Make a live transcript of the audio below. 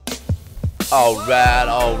All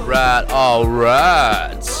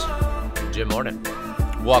right. Jim Morton.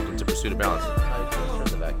 Welcome to Pursuit of Balance. Turn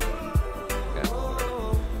the vacuum. Okay.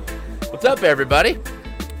 What's up, everybody?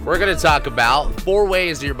 We're going to talk about 4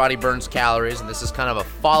 ways that your body burns calories, and this is kind of a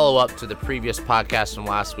follow-up to the previous podcast from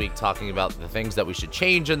last week, talking about the things that we should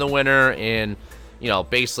change in the winter. And,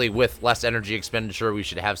 basically with less energy expenditure, we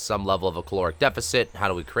should have some level of a caloric deficit. How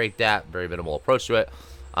do we create that? Very minimal approach to it.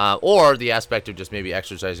 Or the aspect of just maybe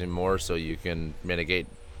exercising more so you can mitigate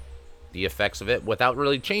the effects of it without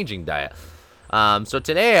really changing diet. So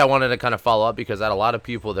today I wanted to kind of follow up because I had a lot of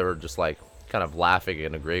people that were just like kind of laughing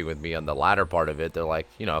and agreeing with me on the latter part of it. They're like,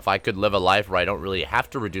 if I could live a life where I don't really have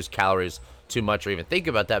to reduce calories too much or even think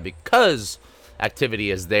about that because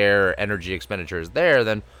activity is there, energy expenditure is there,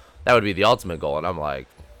 then that would be the ultimate goal. And I'm like,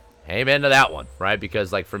 amen to that one, right?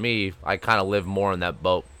 Because like for me, I kind of live more in that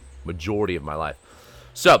boat majority of my life.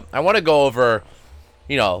 So I want to go over,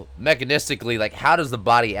 mechanistically, like how does the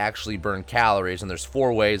body actually burn calories? And there's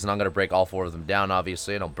 4 ways, and I'm going to break all 4 of them down,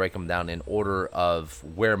 obviously, and I'll break them down in order of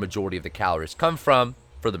where majority of the calories come from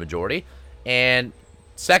for the majority. And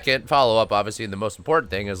second, follow up, obviously, and the most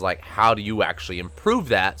important thing is like how do you actually improve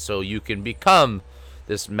that so you can become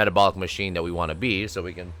this metabolic machine that we want to be, so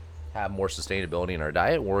we can have more sustainability in our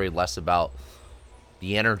diet, worry less about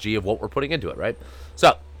the energy of what we're putting into it, right?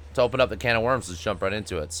 So to open up the can of worms, let's jump right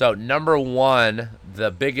into it. So number 1,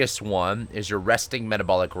 the biggest one, is your resting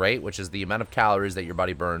metabolic rate, which is the amount of calories that your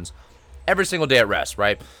body burns every single day at rest,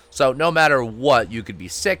 right? So no matter what, you could be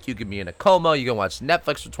sick, you could be in a coma, you can watch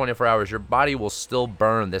Netflix for 24 hours, your body will still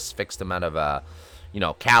burn this fixed amount of,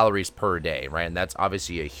 calories per day, right? And that's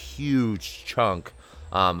obviously a huge chunk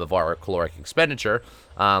of our caloric expenditure.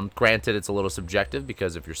 Granted, it's a little subjective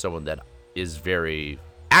because if you're someone that is very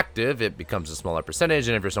active, it becomes a smaller percentage,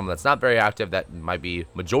 and if you're someone that's not very active, that might be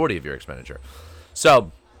majority of your expenditure. So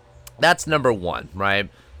that's number 1, right?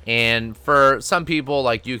 And for some people,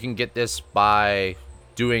 like, you can get this by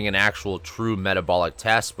doing an actual true metabolic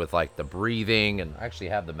test with like the breathing, and I actually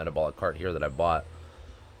have the metabolic cart here that I bought.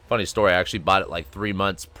 Funny story, I actually bought it like 3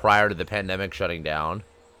 months prior to the pandemic shutting down,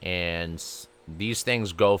 and these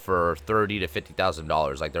things go for $30,000 to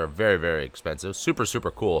 $50,000. Like, they're very, very expensive, super,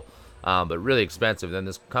 super cool. But really expensive. Then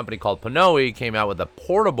this company called Pnoe came out with a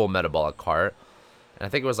portable metabolic cart, and I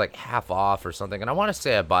think it was like half off or something. And I want to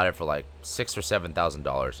say I bought it for like $6,000 or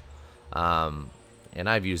 $7,000. And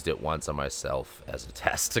I've used it once on myself as a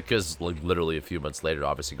test because like literally a few months later,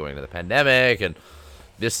 obviously going into the pandemic, and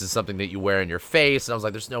this is something that you wear in your face. And I was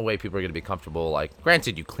like, there's no way people are going to be comfortable. Like,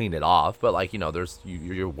 granted, you clean it off, but like,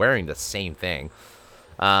 you're wearing the same thing.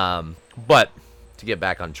 But to get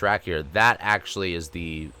back on track here, that actually is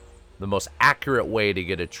the most accurate way to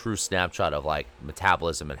get a true snapshot of like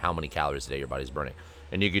metabolism and how many calories a day your body's burning.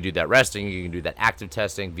 And you can do that resting, you can do that active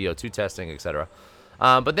testing, VO2 testing, etc.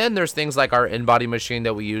 But then there's things like our InBody machine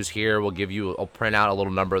that we use here. We'll print out a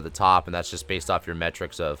little number at the top, and that's just based off your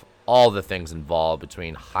metrics of all the things involved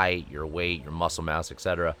between height, your weight, your muscle mass,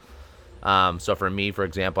 etc. So for me, for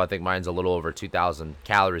example, I think mine's a little over 2,000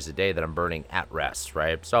 calories a day that I'm burning at rest,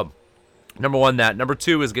 right? So number 1, that. Number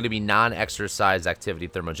 2 is going to be non-exercise activity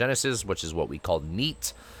thermogenesis, which is what we call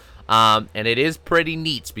NEAT. And it is pretty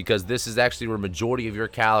neat because this is actually where majority of your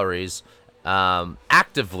calories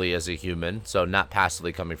actively as a human, so not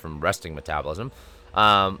passively coming from resting metabolism,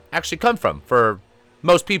 actually come from for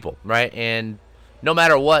most people, right? And no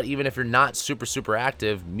matter what, even if you're not super, super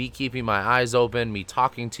active, me keeping my eyes open, me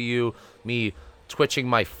talking to you, me twitching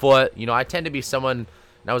my foot, I tend to be someone,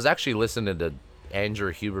 and I was actually listening to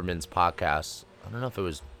Andrew Huberman's podcast. I don't know if it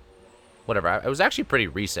was whatever. It was actually pretty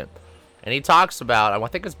recent. And he talks about, I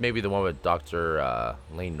think it's maybe the one with Dr.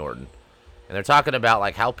 Lane Norton. And they're talking about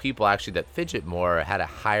like how people actually that fidget more had a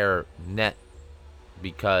higher net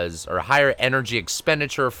or higher energy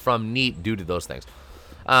expenditure from NEAT due to those things.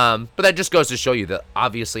 But that just goes to show you that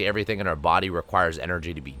obviously everything in our body requires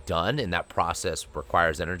energy to be done, and that process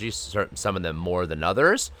requires energy, some of them more than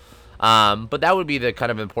others. But that would be the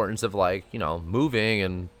kind of importance of like, moving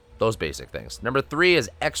and those basic things. Number 3 is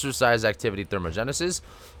exercise activity thermogenesis,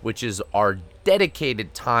 which is our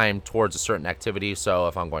dedicated time towards a certain activity. So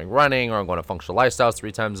if I'm going running or I'm going to functional lifestyles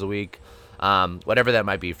 3 times a week, whatever that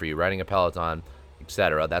might be for you, riding a Peloton,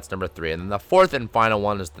 etc. That's number 3. And then the 4th and final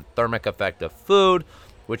one is the thermic effect of food,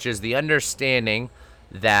 which is the understanding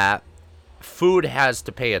that food has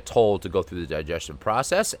to pay a toll to go through the digestion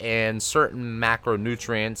process, and certain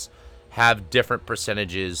macronutrients have different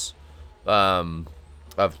percentages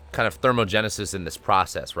of kind of thermogenesis in this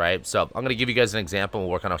process, right? So I'm going to give you guys an example, and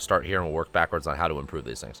we'll kind of start here and we'll work backwards on how to improve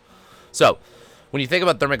these things. So when you think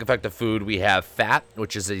about thermic effect of food, we have fat,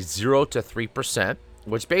 which is a 0 to 3%.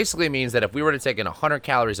 which basically means that if we were to take in 100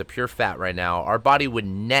 calories of pure fat right now, our body would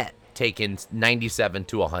net take in 97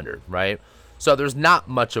 to 100, right? So there's not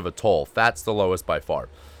much of a toll. Fat's the lowest by far.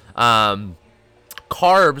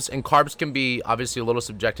 Carbs can be obviously a little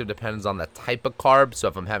subjective, depends on the type of carb. So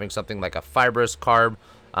if I'm having something like a fibrous carb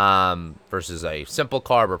versus a simple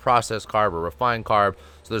carb or processed carb or refined carb,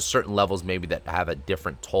 so there's certain levels maybe that have a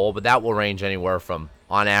different toll, but that will range anywhere from,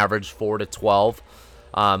 on average, 4 to 12.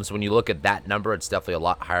 So when you look at that number, it's definitely a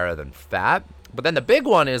lot higher than fat. But then the big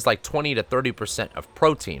one is like 20 to 30% of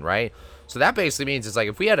protein, right? So that basically means it's like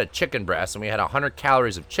if we had a chicken breast and we had 100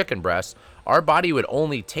 calories of chicken breast, our body would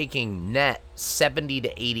only taking net 70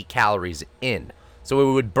 to 80 calories in. So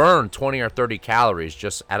we would burn 20 or 30 calories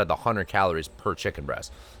just out of the 100 calories per chicken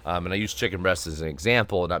breast. And I use chicken breast as an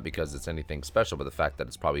example, not because it's anything special, but the fact that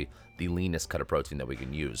it's probably the leanest cut of protein that we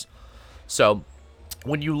can use. So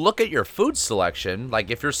when you look at your food selection, like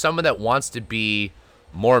if you're someone that wants to be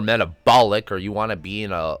more metabolic, or you want to be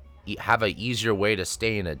have an easier way to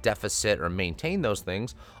stay in a deficit or maintain those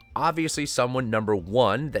things, obviously someone, number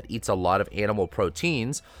one, that eats a lot of animal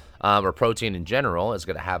proteins, or protein in general, is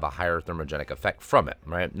going to have a higher thermogenic effect from it,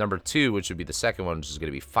 right? Number two, which would be the second one, which is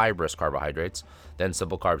going to be fibrous carbohydrates, then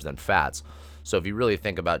simple carbs, then fats. So if you really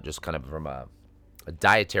think about just kind of from a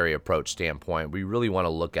dietary approach standpoint, we really want to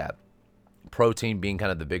look at protein being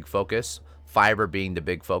kind of the big focus, fiber being the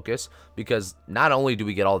big focus, because not only do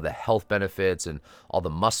we get all the health benefits and all the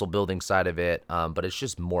muscle building side of it, but it's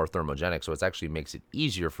just more thermogenic. So it actually makes it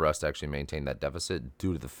easier for us to actually maintain that deficit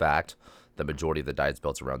due to the fact the majority of the diet's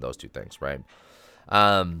built around those two things, right?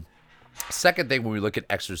 Second thing, when we look at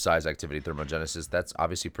exercise activity thermogenesis, that's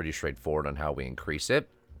obviously pretty straightforward on how we increase it.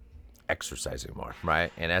 Exercising more,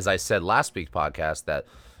 right? And as I said last week's podcast, that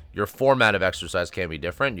your format of exercise can be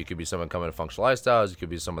different. You could be someone coming to Functional Lifestyles. You could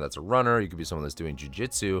be someone that's a runner. You could be someone that's doing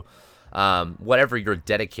jiu-jitsu. Whatever your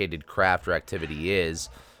dedicated craft or activity is,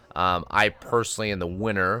 I personally, in the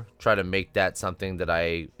winter, try to make that something that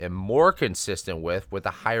I am more consistent with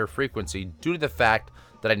a higher frequency, due to the fact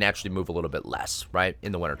that I naturally move a little bit less, right,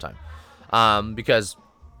 in the wintertime. Because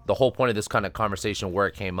the whole point of this kind of conversation, where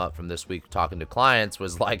it came up from this week talking to clients,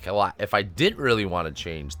 was like, if I didn't really want to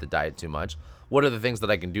change the diet too much, what are the things that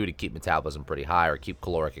I can do to keep metabolism pretty high or keep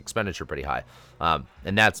caloric expenditure pretty high?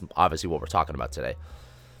 And that's obviously what we're talking about today.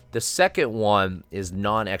 The second one is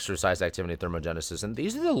non-exercise activity thermogenesis. And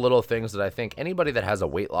these are the little things that I think anybody that has a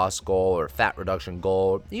weight loss goal or fat reduction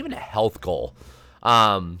goal, even a health goal,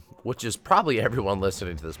 which is probably everyone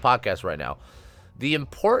listening to this podcast right now, the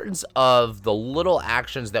importance of the little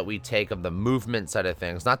actions that we take of the movement side of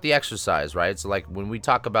things, not the exercise, right? So like when we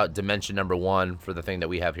talk about dimension number one for the thing that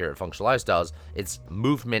we have here at Functional Lifestyles, it's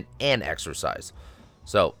movement and exercise.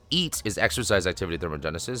 So EAT is exercise activity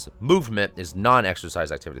thermogenesis. Movement is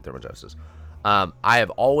non-exercise activity thermogenesis. I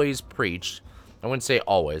have always preached, I wouldn't say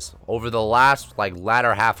always, over the last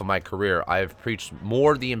latter half of my career, I have preached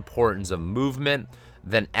more the importance of movement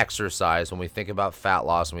than exercise when we think about fat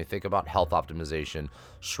loss, when we think about health optimization,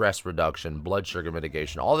 stress reduction, blood sugar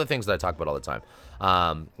mitigation, all the things that I talk about all the time.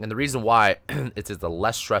 And the reason why it's a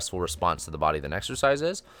less stressful response to the body than exercise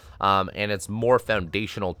is, and it's more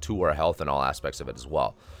foundational to our health in all aspects of it as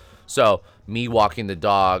well. So me walking the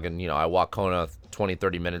dog, and I walk Kona 20,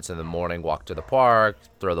 30 minutes in the morning, walk to the park,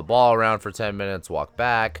 throw the ball around for 10 minutes, walk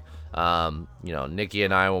back. Nikki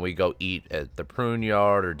and I, when we go eat at the Prune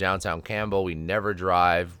Yard or downtown Campbell, we never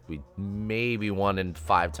drive. We maybe 1 in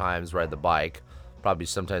 5 times ride the bike, probably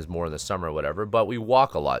sometimes more in the summer or whatever, but we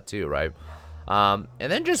walk a lot too, right? And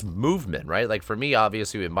then just movement, right? Like for me,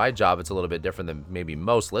 obviously in my job, it's a little bit different than maybe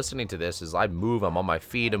most listening to this, is I move, I'm on my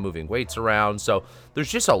feet, I'm moving weights around. So there's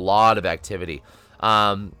just a lot of activity.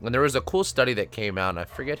 And there was a cool study that came out, and I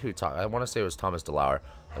forget who talked. I want to say it was Thomas DeLauer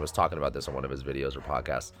that was talking about this on one of his videos or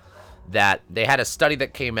podcasts, that they had a study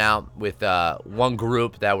that came out with one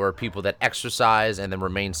group that were people that exercise and then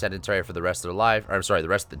remain sedentary for the rest of their life, or I'm sorry, the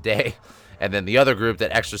rest of the day. And then the other group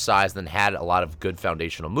that exercised and had a lot of good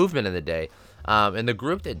foundational movement in the day. And the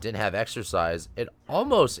group that didn't have exercise, it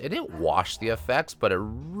didn't wash the effects, but it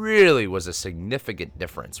really was a significant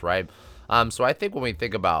difference, right? So I think when we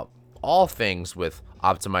think about all things with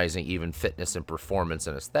optimizing even fitness and performance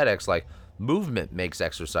and aesthetics, like movement makes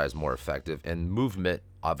exercise more effective, and movement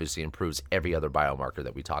obviously improves every other biomarker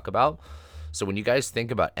that we talk about. So when you guys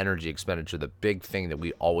think about energy expenditure, the big thing that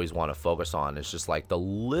we always want to focus on is just like the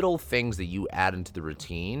little things that you add into the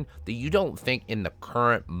routine that you don't think in the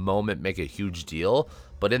current moment make a huge deal,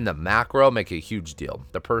 but in the macro make a huge deal.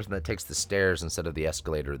 The person that takes the stairs instead of the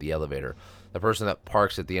escalator or the elevator, the person that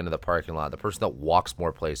parks at the end of the parking lot, the person that walks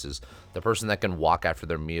more places, the person that can walk after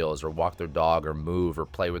their meals or walk their dog or move or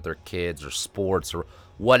play with their kids or sports or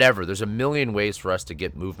whatever. There's a million ways for us to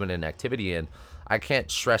get movement and activity in. I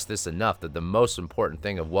can't stress this enough that the most important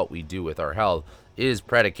thing of what we do with our health is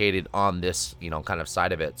predicated on this, kind of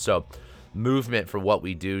side of it. So movement for what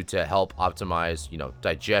we do to help optimize,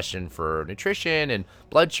 digestion for nutrition and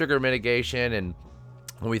blood sugar mitigation. And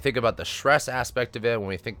when we think about the stress aspect of it, when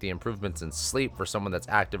we think the improvements in sleep for someone that's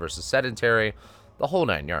active versus sedentary, the whole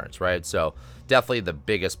 9 yards, right? So definitely the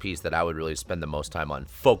biggest piece that I would really spend the most time on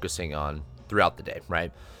focusing on throughout the day,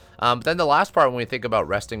 right? But then the last part, when we think about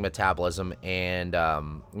resting metabolism and,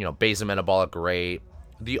 basal metabolic rate,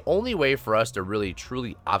 the only way for us to really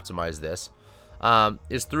truly optimize this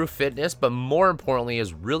is through fitness, but more importantly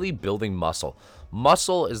is really building muscle.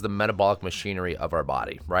 Muscle is the metabolic machinery of our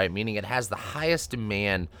body, right? Meaning it has the highest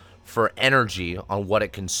demand for energy on what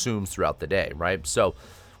it consumes throughout the day, right? So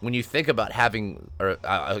when you think about having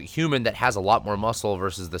a human that has a lot more muscle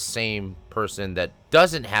versus the same person that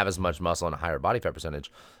doesn't have as much muscle and a higher body fat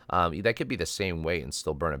percentage, that could be the same weight and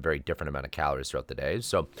still burn a very different amount of calories throughout the day.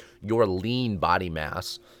 So your lean body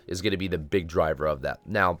mass is going to be the big driver of that.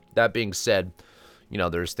 Now, that being said,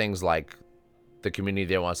 there's things like the community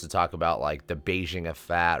that wants to talk about like the beiging of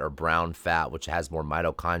fat or brown fat, which has more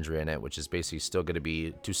mitochondria in it, which is basically still going to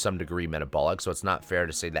be to some degree metabolic. So it's not fair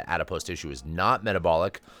to say that adipose tissue is not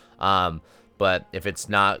metabolic. But if it's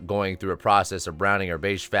not going through a process of browning or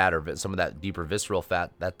beige fat or some of that deeper visceral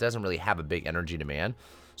fat, that doesn't really have a big energy demand.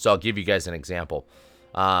 So I'll give you guys an example.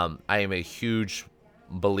 I am a huge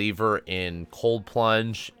believer in cold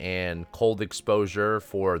plunge and cold exposure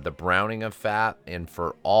for the browning of fat and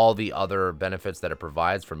for all the other benefits that it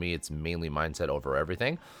provides. For me, it's mainly mindset over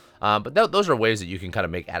everything. But those are ways that you can kind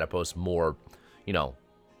of make adipose more,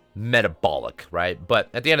 metabolic, right? But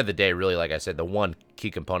at the end of the day, really, like I said, the one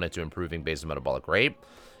key component to improving basal metabolic rate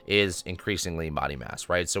is increasing lean body mass,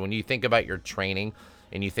 right? So when you think about your training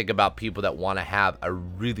and you think about people that want to have a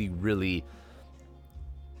really, really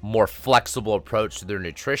more flexible approach to their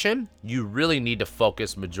nutrition, you really need to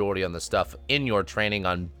focus majority on the stuff in your training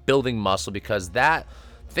on building muscle, because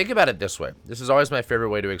think about it this way. This is always my favorite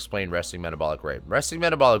way to explain resting metabolic rate. Resting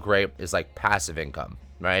metabolic rate is like passive income,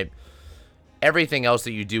 right? Everything else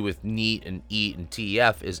that you do with NEAT and EAT and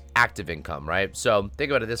TEF is active income, right? So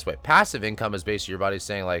think about it this way. Passive income is basically your body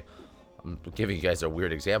saying, like, I'm giving you guys a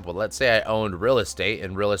weird example. Let's say I owned real estate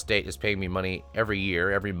and real estate is paying me money every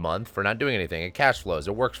year, every month for not doing anything. It cash flows.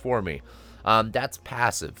 It works for me. That's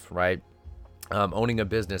passive, right? Owning a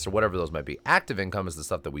business or whatever those might be. Active income is the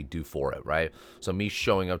stuff that we do for it, right? So me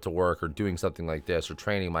showing up to work or doing something like this or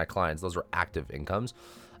training my clients, those are active incomes.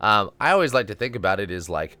 I always like to think about it as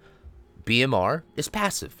like BMR is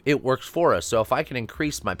passive. It works for us. So if I can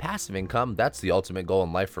increase my passive income, that's the ultimate goal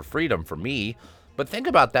in life for freedom for me. But think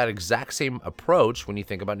about that exact same approach when you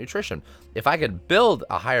think about nutrition. If I could build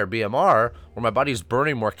a higher BMR where my body's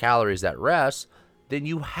burning more calories at rest, then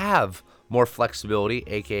you have more flexibility,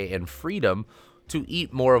 aka and freedom, to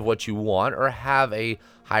eat more of what you want or have a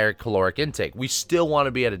higher caloric intake. We still want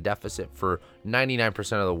to be at a deficit for 99%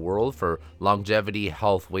 of the world for longevity,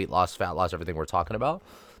 health, weight loss, fat loss, everything we're talking about.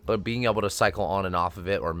 But being able to cycle on and off of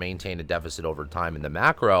it or maintain a deficit over time in the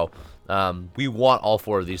macro, we want all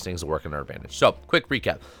four of these things to work in our advantage. So quick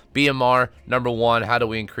recap. BMR, number one, how do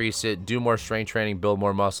we increase it? Do more strength training, build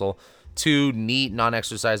more muscle. 2, NEAT,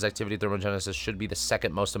 non-exercise activity thermogenesis, should be the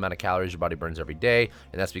second most amount of calories your body burns every day,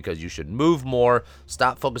 and that's because you should move more,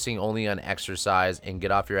 stop focusing only on exercise, and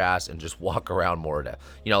get off your ass and just walk around more.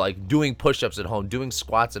 Like doing push-ups at home, doing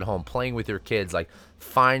squats at home, playing with your kids, like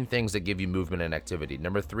find things that give you movement and activity.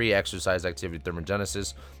 Number 3, exercise activity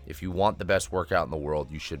thermogenesis. If you want the best workout in the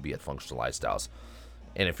world, you should be at Functional Lifestyles.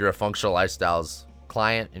 And if you're a Functional Lifestyles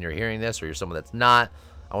client and you're hearing this, or you're someone that's not,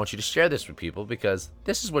 I want you to share this with people because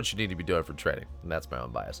this is what you need to be doing for training. And that's my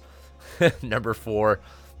own bias. Number 4,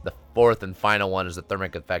 the fourth and final one is the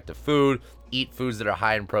thermic effect of food. Eat foods that are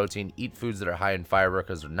high in protein. Eat foods that are high in fiber,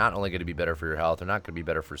 because they're not only going to be better for your health, they're not going to be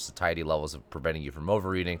better for satiety levels of preventing you from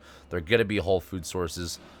overeating. They're going to be whole food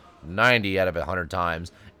sources 90 out of 100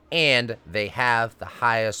 times. And they have the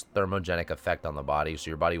highest thermogenic effect on the body. So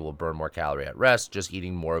your body will burn more calorie at rest just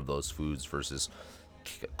eating more of those foods versus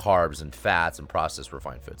carbs and fats and processed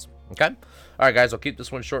refined foods. Okay? All right, guys, I'll keep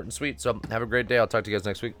this one short and sweet. So have a great day. I'll talk to you guys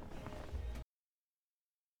next week.